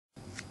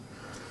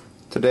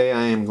Today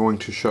I am going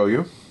to show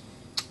you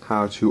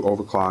how to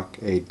overclock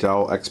a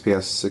Dell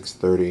XPS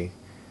 630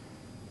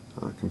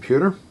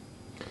 computer.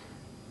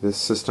 This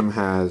system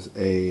has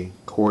a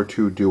Core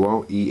 2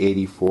 Duo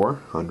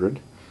E8400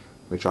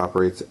 which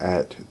operates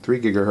at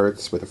 3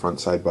 GHz with a front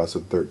side bus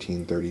of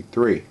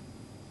 1333.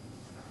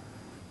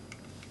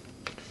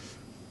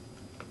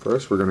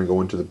 First we're going to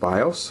go into the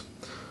BIOS.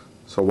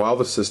 So while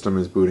the system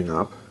is booting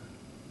up,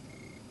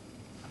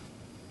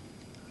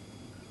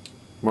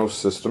 most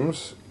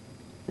systems,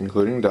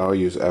 including Dell,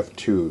 use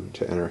F2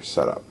 to enter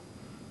setup.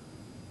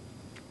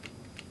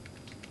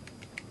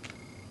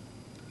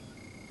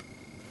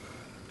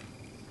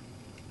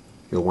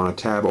 You'll want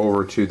to tab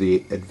over to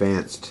the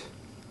Advanced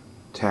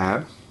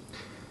tab.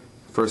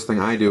 First thing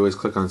I do is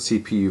click on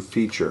CPU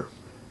feature.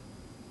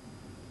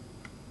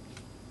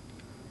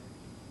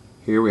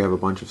 Here we have a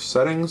bunch of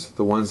settings.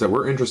 The ones that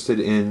we're interested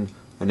in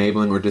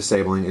enabling or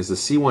disabling is the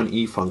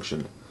C1E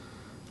function.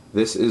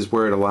 This is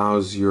where it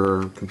allows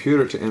your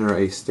computer to enter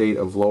a state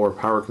of lower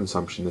power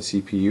consumption, the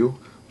CPU,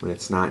 when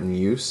it's not in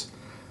use.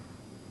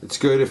 It's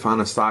good if on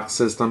a stock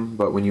system,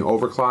 but when you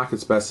overclock,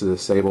 it's best to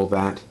disable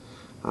that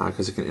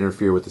because it can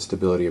interfere with the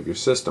stability of your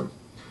system.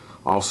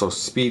 Also,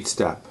 speed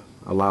step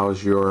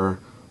allows your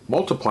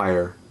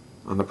multiplier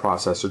on the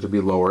processor to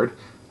be lowered,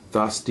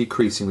 thus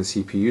decreasing the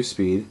CPU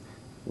speed,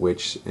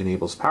 which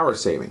enables power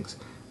savings.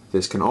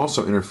 This can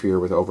also interfere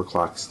with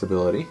overclock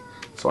stability,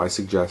 so I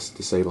suggest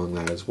disabling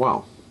that as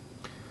well.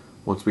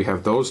 Once we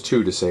have those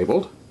two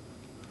disabled,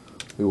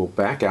 we will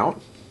back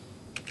out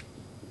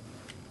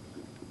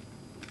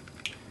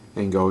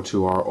and go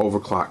to our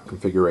overclock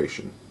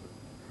configuration.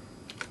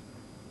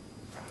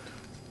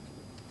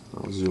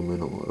 I'll zoom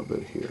in a little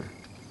bit here.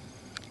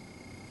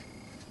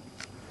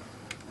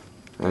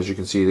 As you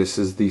can see, this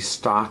is the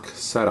stock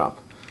setup.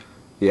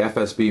 The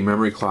FSB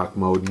memory clock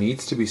mode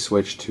needs to be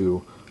switched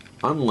to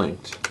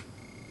unlinked,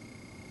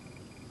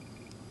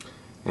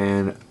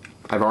 and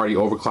I've already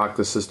overclocked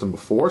the system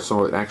before,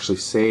 so it actually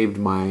saved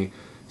my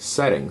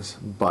settings,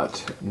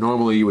 but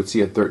normally you would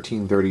see a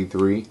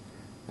 1333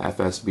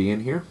 FSB in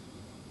here.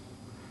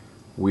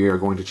 We are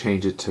going to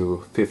change it to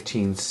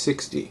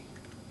 1560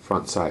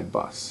 front side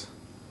bus.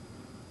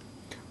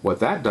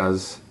 What that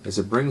does is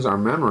it brings our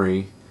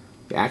memory,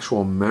 the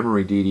actual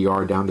memory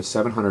DDR, down to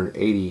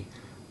 780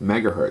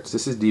 megahertz.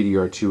 This is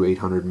DDR2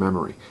 800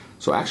 memory.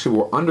 So actually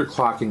we're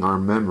underclocking our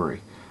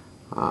memory.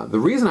 The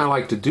reason I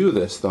like to do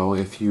this, though,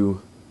 if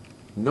you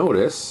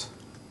notice,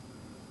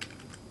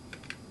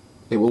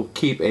 it will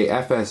keep a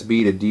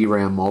FSB to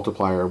DRAM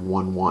multiplier of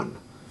 1:1,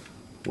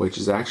 which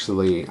is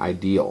actually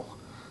ideal.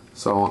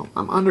 So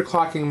I'm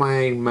underclocking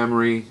my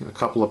memory a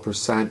couple of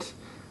percent,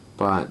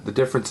 but the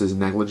difference is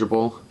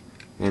negligible,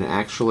 and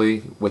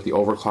actually with the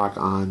overclock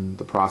on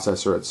the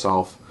processor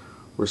itself,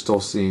 we're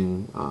still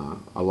seeing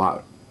a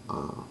lot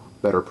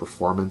better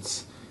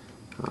performance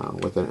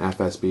with an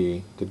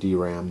FSB to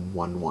DRAM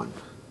 1:1.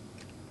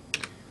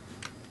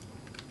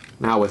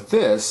 Now with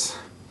this,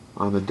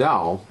 on the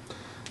Dell,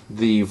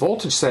 the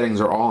voltage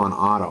settings are all on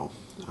auto.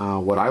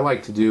 What I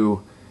like to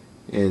do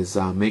is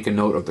make a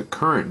note of the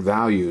current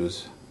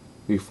values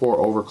before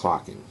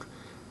overclocking.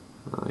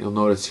 You'll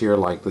notice here,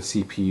 like the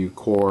CPU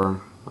core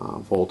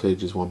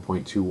voltage is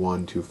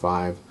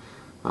 1.2125,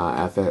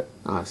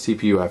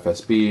 CPU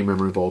FSB,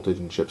 memory voltage,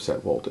 and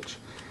chipset voltage.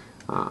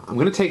 I'm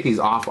going to take these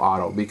off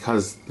auto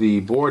because the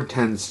board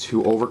tends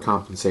to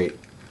overcompensate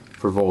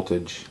for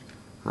voltage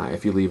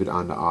if you leave it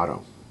on to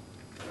auto.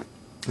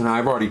 And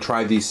I've already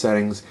tried these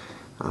settings,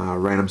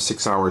 ran them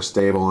 6 hours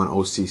stable on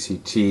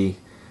OCCT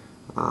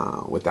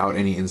without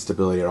any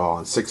instability at all,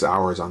 and 6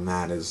 hours on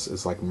that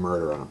is like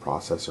murder on a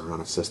processor and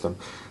on a system.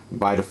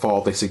 By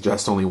default they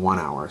suggest only 1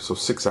 hour, so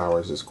 6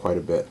 hours is quite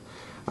a bit.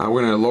 We're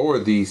going to lower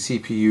the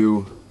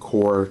CPU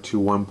core to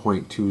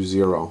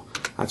 1.20.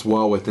 That's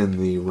well within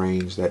the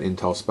range that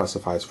Intel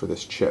specifies for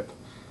this chip.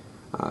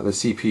 The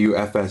CPU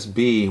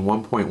FSB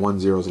 1.10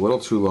 is a little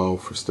too low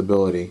for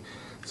stability,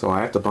 so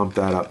I have to bump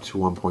that up to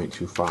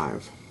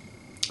 1.25.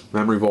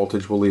 Memory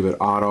voltage, we'll leave it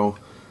auto.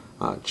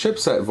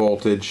 Chipset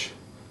voltage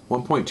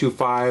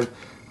 1.25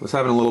 was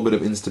having a little bit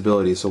of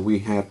instability, so we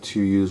have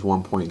to use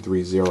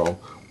 1.30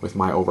 with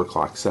my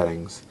overclock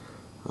settings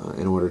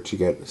in order to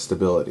get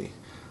stability.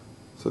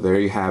 So there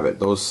you have it.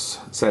 Those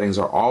settings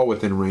are all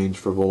within range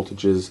for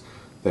voltages.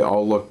 They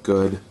all look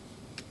good.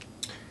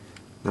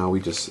 Now we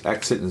just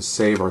exit and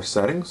save our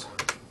settings.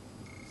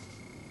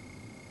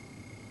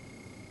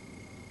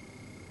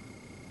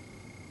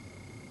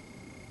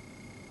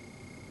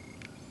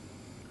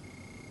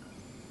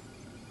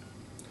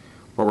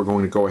 What we're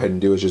going to go ahead and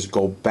do is just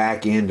go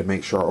back in to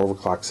make sure our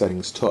overclock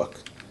settings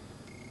took.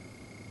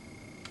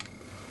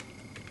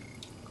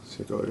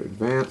 So go to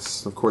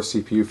Advanced. Of course,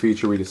 CPU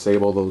feature, we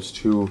disable those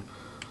two,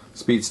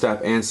 speed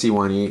step and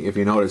C1E. If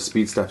you notice,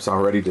 speed step's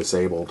already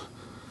disabled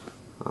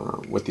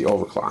with the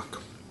overclock.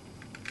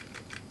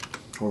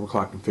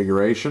 Overclock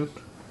configuration.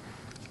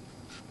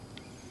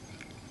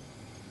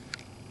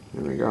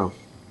 There we go.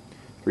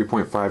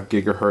 3.5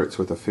 gigahertz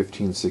with a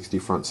 1560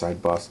 front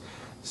side bus,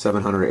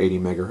 780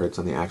 megahertz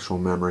on the actual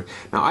memory.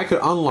 Now I could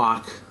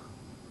unlock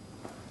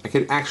I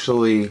could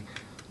actually,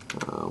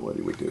 what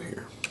do we do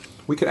here?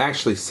 We could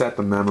actually set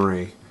the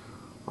memory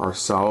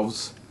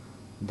ourselves,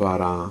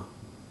 but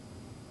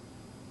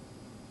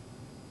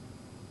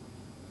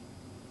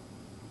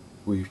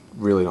we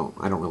really don't.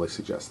 I don't really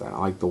suggest that. I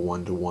like the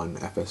 1-to-1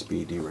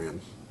 FSB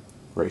DRAM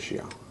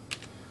ratio.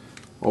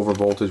 Over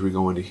voltage, we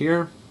go into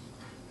here,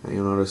 and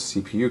you'll notice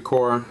CPU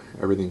core,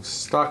 everything's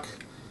stuck.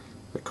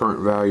 The current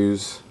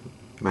values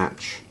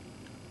match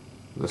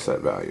the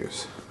set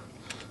values,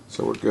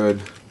 so we're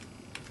good.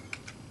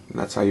 And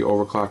that's how you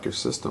overclock your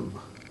system.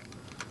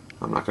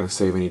 I'm not going to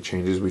save any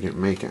changes. We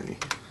didn't make any.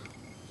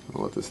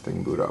 I'll let this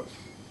thing boot up.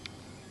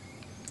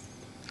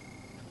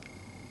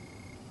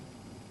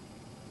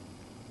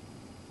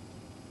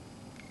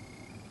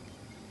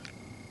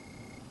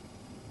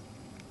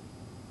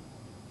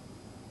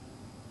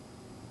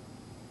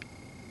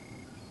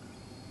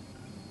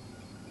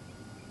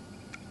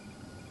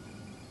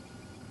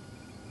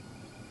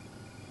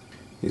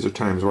 These are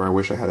times where I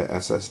wish I had an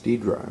SSD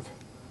drive.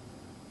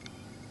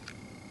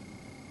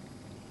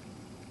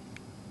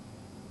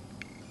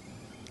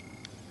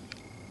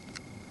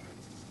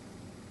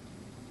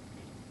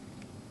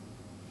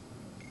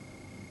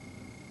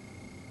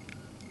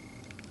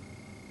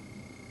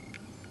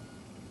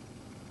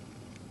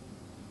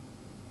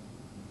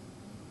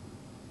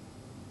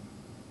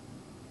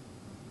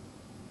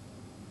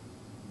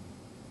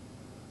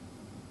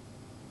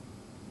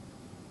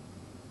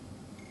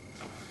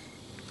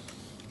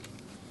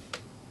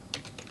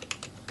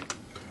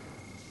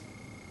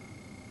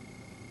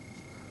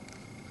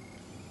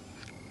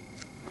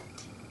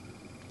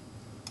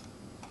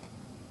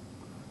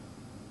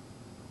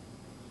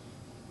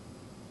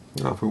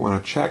 Now if we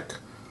want to check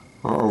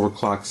our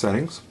overclock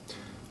settings,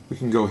 we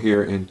can go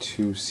here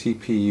into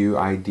CPU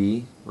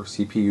ID or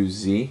CPU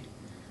Z.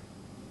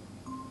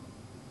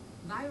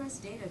 Virus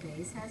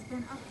database has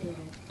been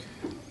updated.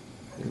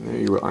 And there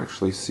you will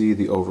actually see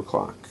the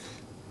overclock.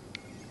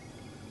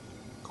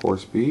 Core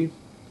speed,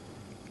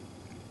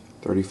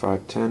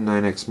 3510,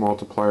 9x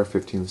multiplier,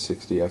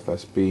 1560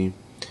 FSB. You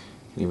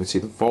can even see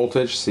the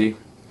voltage, see,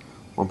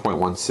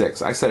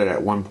 1.16. I set it at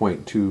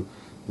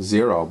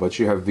 1.20, but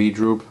you have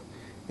V-droop,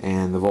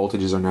 and the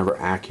voltages are never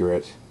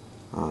accurate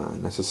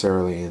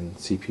necessarily in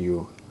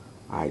CPU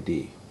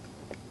ID.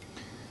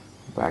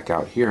 Back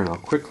out here, and I'll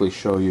quickly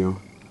show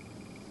you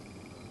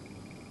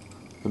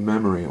the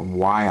memory and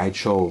why I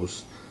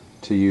chose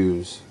to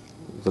use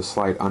the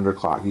slight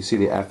underclock. You see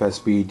the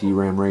FSB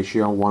DRAM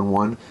ratio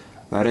 1:1.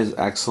 That is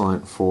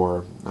excellent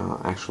for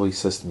actually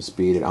system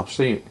speed. It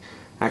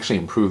actually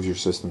improves your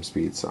system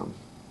speed some.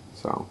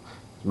 So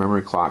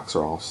memory clocks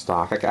are all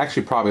stock. I could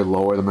actually probably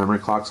lower the memory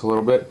clocks a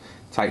little bit,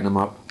 tighten them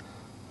up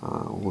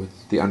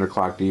with the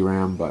underclock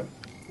DRAM, but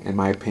in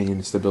my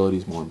opinion, stability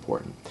is more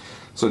important.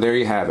 So there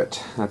you have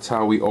it. That's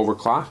how we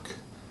overclock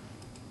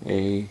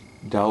a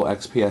Dell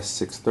XPS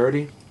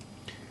 630. You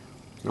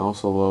can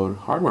also load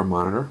hardware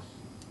monitor.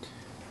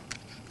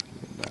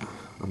 And,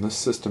 on this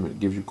system, it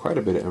gives you quite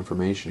a bit of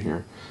information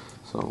here.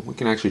 So we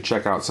can actually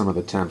check out some of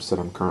the temps that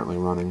I'm currently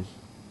running.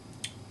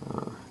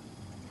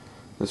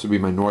 This would be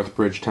my north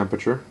bridge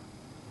temperature,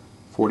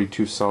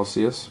 42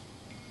 Celsius.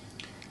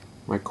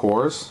 My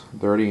cores,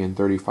 30 and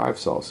 35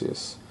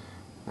 Celsius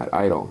at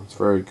idle. It's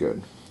very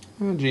good.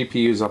 And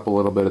GPU is up a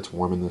little bit. It's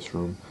warm in this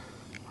room.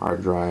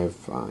 Hard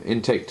drive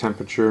intake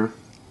temperature,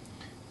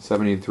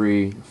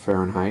 73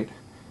 Fahrenheit.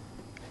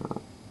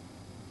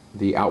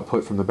 The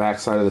output from the back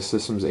side of the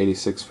system is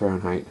 86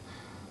 Fahrenheit.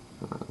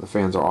 The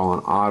fans are all on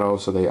auto,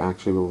 so they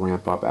actually will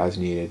ramp up as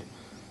needed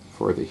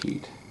for the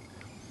heat.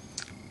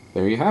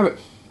 There you have it.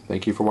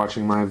 Thank you for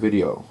watching my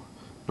video.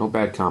 No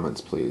bad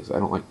comments, please. I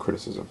don't like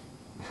criticism.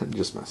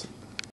 Just messing.